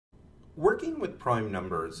Working with prime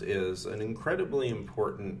numbers is an incredibly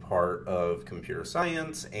important part of computer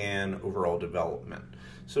science and overall development.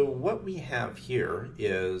 So what we have here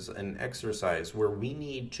is an exercise where we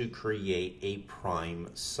need to create a prime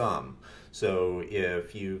sum. So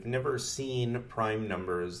if you've never seen prime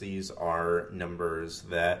numbers, these are numbers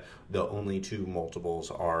that the only two multiples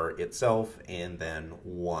are itself and then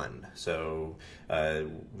 1. So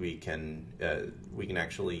we can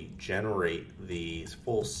actually generate the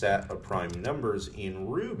full set of prime numbers in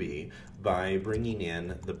Ruby by bringing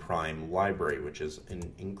in the prime library, which is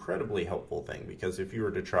an incredibly helpful thing, because if you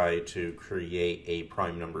were to try to create a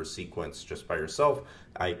prime number sequence just by yourself,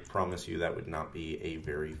 I promise you that would not be a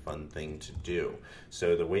very fun thing to do.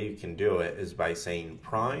 So the way you can do it is by saying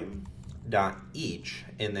prime dot each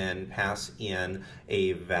and then pass in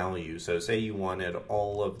a value. So say you wanted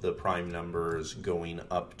all of the prime numbers going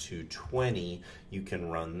up to 20, you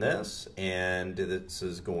can run this and this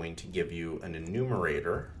is going to give you an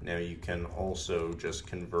enumerator. Now you can also just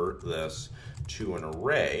convert this to an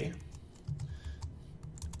array,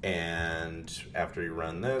 and after you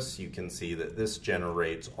run this, you can see that this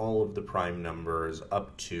generates all of the prime numbers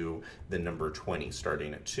up to the number 20,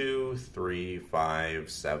 starting at 2, 3, 5,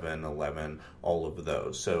 7, 11, all of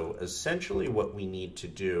those. So essentially what we need to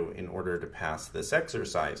do in order to pass this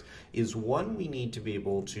exercise is, one, we need to be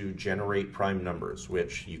able to generate prime numbers,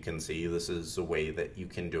 which you can see this is the way that you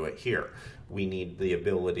can do it here. We need the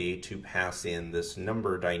ability to pass in this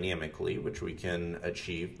number dynamically, which we can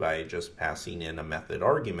achieve by just passing in a method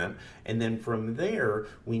argument. And then from there,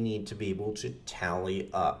 we need to be able to tally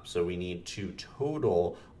up. So we need to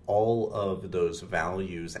total all of those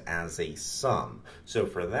values as a sum. So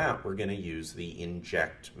for that, we're going to use the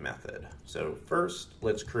inject method. So first,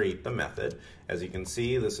 let's create the method. As you can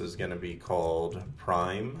see, this is going to be called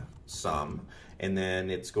prime sum, and then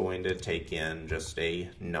it's going to take in just a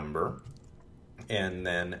number. And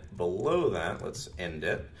then below that, let's end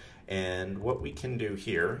it. And what we can do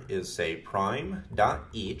here is say prime dot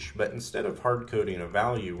each, but instead of hard coding a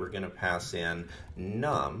value, we're going to pass in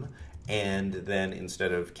num. And then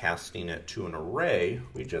instead of casting it to an array,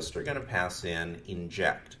 we just are going to pass in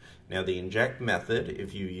inject. Now the inject method,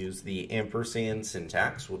 if you use the ampersand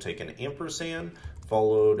syntax, will take an ampersand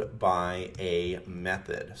followed by a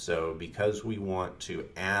method. So because we want to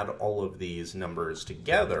add all of these numbers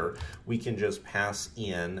together, we can just pass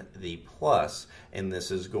in the plus, and this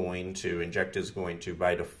is going to, inject is going to,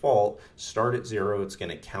 by default, start at 0. It's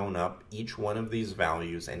going to count up each one of these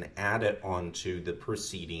values and add it onto the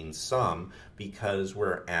preceding sum, because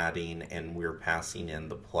we're adding and we're passing in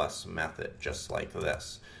the plus method, just like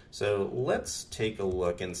this. So let's take a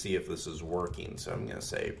look and see if this is working. So I'm going to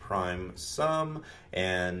say prime sum,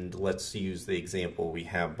 and let's use the example we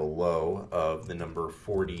have below of the number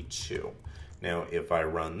 42. Now if I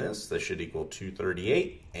run this, this should equal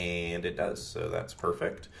 238, and it does, so that's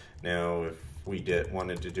perfect. Now if we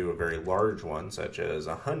wanted to do a very large one, such as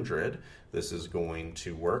 100, this is going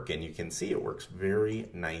to work, and you can see it works very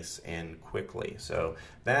nice and quickly. So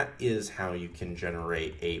that is how you can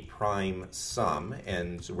generate a prime sum,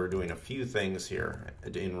 and so we're doing a few things here.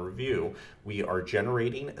 In review, we are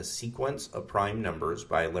generating a sequence of prime numbers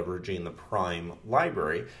by leveraging the prime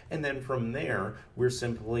library, and then from there, we're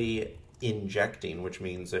simply injecting, which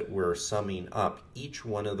means that we're summing up each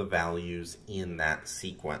one of the values in that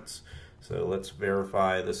sequence. So let's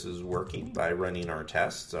verify this is working by running our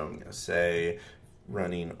test. So I'm going to say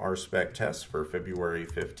running RSpec test for February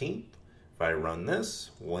 15th. If I run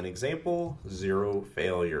this, one example, 0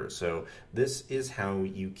 failures. So this is how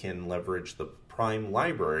you can leverage the prime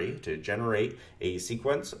library to generate a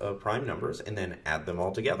sequence of prime numbers and then add them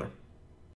all together.